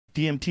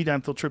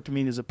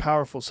DMT-dimethyltryptamine is a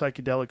powerful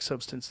psychedelic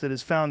substance that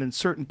is found in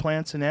certain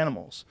plants and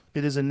animals.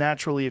 It is a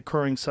naturally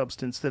occurring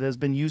substance that has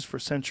been used for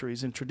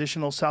centuries in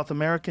traditional South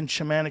American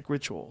shamanic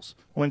rituals.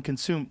 When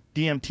consumed,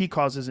 DMT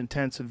causes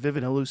intense and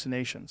vivid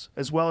hallucinations,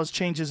 as well as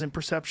changes in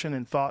perception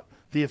and thought.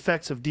 The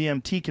effects of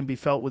DMT can be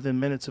felt within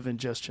minutes of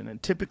ingestion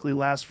and typically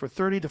last for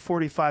 30 to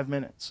 45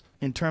 minutes.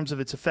 In terms of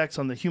its effects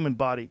on the human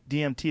body,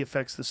 DMT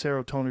affects the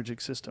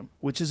serotonergic system,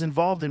 which is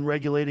involved in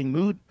regulating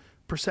mood,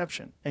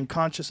 perception, and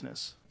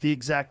consciousness. The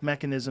exact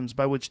mechanisms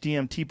by which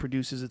DMT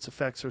produces its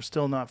effects are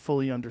still not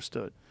fully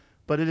understood,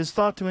 but it is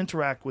thought to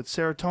interact with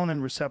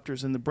serotonin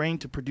receptors in the brain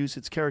to produce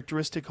its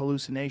characteristic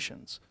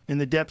hallucinations. In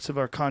the depths of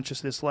our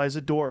consciousness lies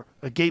a door,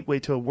 a gateway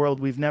to a world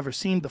we've never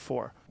seen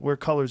before, where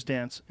colors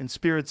dance and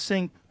spirits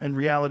sing and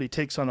reality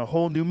takes on a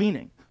whole new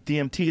meaning.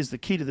 DMT is the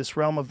key to this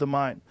realm of the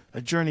mind,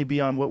 a journey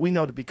beyond what we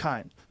know to be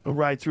kind, a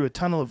ride through a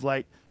tunnel of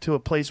light to a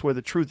place where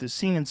the truth is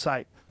seen in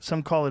sight.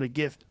 Some call it a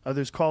gift,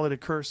 others call it a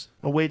curse,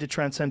 a way to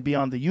transcend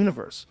beyond the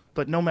universe.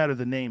 But no matter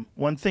the name,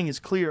 one thing is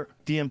clear: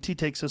 DMT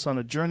takes us on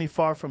a journey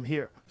far from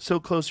here. So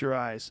close your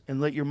eyes and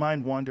let your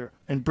mind wander,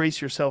 and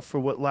brace yourself for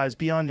what lies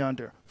beyond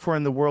yonder. For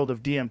in the world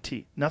of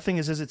DMT, nothing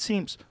is as it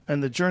seems,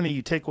 and the journey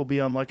you take will be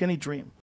unlike any dream.